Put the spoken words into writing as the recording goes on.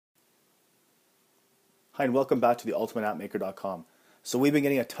Hi, and welcome back to the UltimateAppMaker.com. So we've been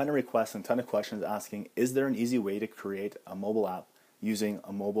getting a ton of requests and a ton of questions asking, is there an easy way to create a mobile app using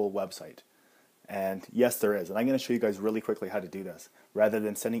a mobile website? And yes, there is. And I'm going to show you guys really quickly how to do this. Rather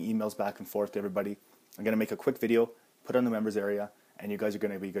than sending emails back and forth to everybody, I'm going to make a quick video, put it on the members area, and you guys are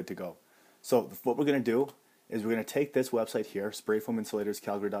going to be good to go. So what we're going to do is we're going to take this website here,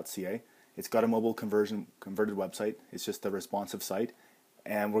 sprayfoaminsulatorcalgary.ca. It's got a mobile converted website. It's just a responsive site.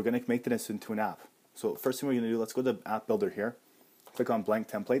 And we're going to make this into an app. So first thing we're going to do, let's go to the app builder here, click on blank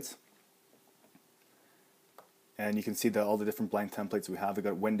templates, and you can see all the different blank templates we have. We've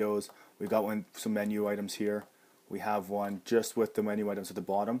got windows, we've got some menu items here, we have one just with the menu items at the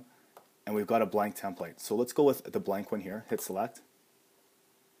bottom, and we've got a blank template. So let's go with the blank one here, hit select.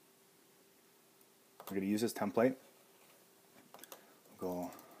 We're going to use this template.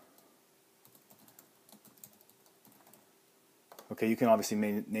 Go. Okay, you can obviously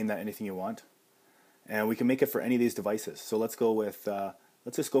name that anything you want. And we can make it for any of these devices. So let's go with,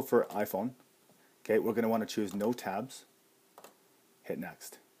 let's just go for iPhone. Okay, we're going to want to choose no tabs. Hit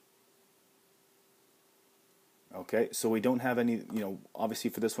next. Okay, so we don't have any, obviously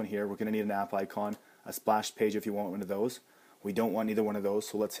for this one here, we're going to need an app icon, a splash page if you want one of those. We don't want either one of those,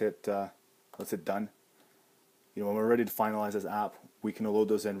 so let's hit done. When we're ready to finalize this app, we can load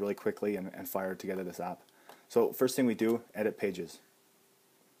those in really quickly and fire together this app. So first thing we do, edit pages.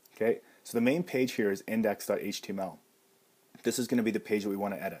 Okay, so the main page here is index.html. This is going to be the page that we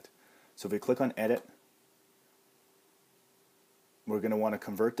want to edit. So if we click on edit, we're going to want to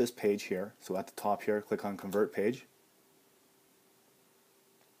convert this page here. So at the top here, click on convert page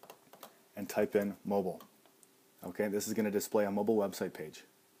and type in mobile. Okay, this is going to display a mobile website page.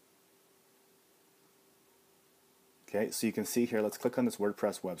 Okay, so you can see here, let's click on this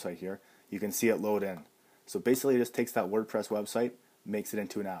WordPress website here. You can see it load in. So basically it just takes that WordPress website, makes it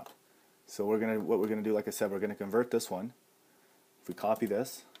into an app. So what we're gonna do, like I said, we're gonna convert this one. If we copy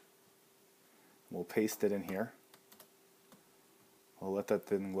this, we'll paste it in here. We'll let that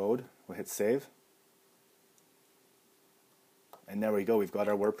thing load. We'll hit save. And there we go, we've got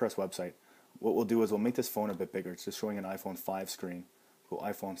our WordPress website. What we'll do is we'll make this phone a bit bigger. It's just showing an iPhone 5 screen. Go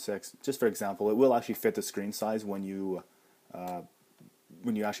iPhone 6. Just for example, it will actually fit the screen size when you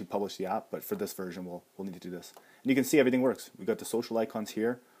actually publish the app, but for this version we'll need to do this. And you can see everything works. We've got the social icons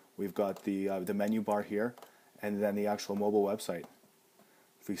here, we've got the menu bar here, and then the actual mobile website.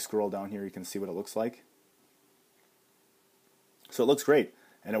 If we scroll down here, you can see what it looks like. So it looks great,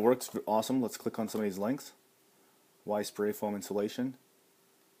 and it works awesome. Let's click on some of these links. Why spray foam insulation?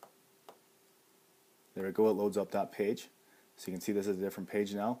 There we go, it loads up that page. So you can see this is a different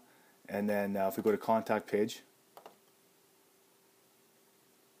page now. And then if we go to contact page,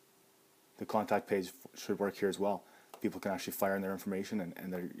 the contact page should work here as well. People can actually fire in their information,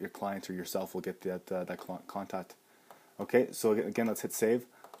 and your client or yourself will get that contact. Okay, so again, let's hit save.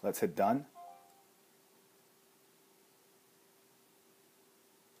 Let's hit done.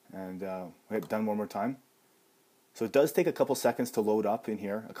 And hit done one more time. So it does take a couple seconds to load up in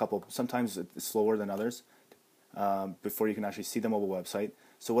here. Sometimes it's slower than others before you can actually see the mobile website.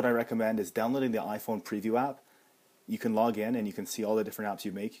 So what I recommend is downloading the iPhone preview app. You can log in and you can see all the different apps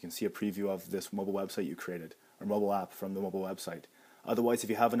you make. You can see a preview of this mobile website you created, or mobile app from the mobile website. Otherwise, if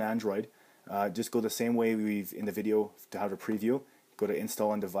you have an Android, just go the same way we've in the video to have a preview. Go to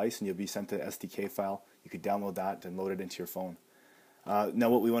install on device and you'll be sent an SDK file. You could download that and load it into your phone. Now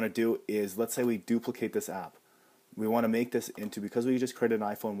what we want to do is, let's say we duplicate this app. We want to make this into, because we just created an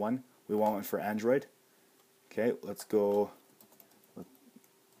iPhone 1, we want one for Android. Okay, let's go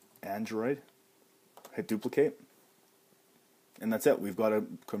Android, hit duplicate. And that's it. We've got it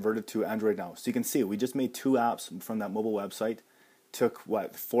converted to Android now. So you can see we just made 2 apps from that mobile website. Took,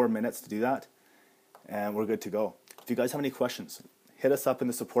 4 minutes to do that. And we're good to go. If you guys have any questions, hit us up in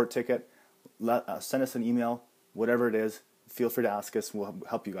the support ticket. Send us an email, whatever it is. Feel free to ask us. We'll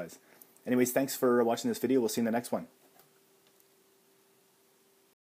help you guys. Anyways, thanks for watching this video. We'll see you in the next one.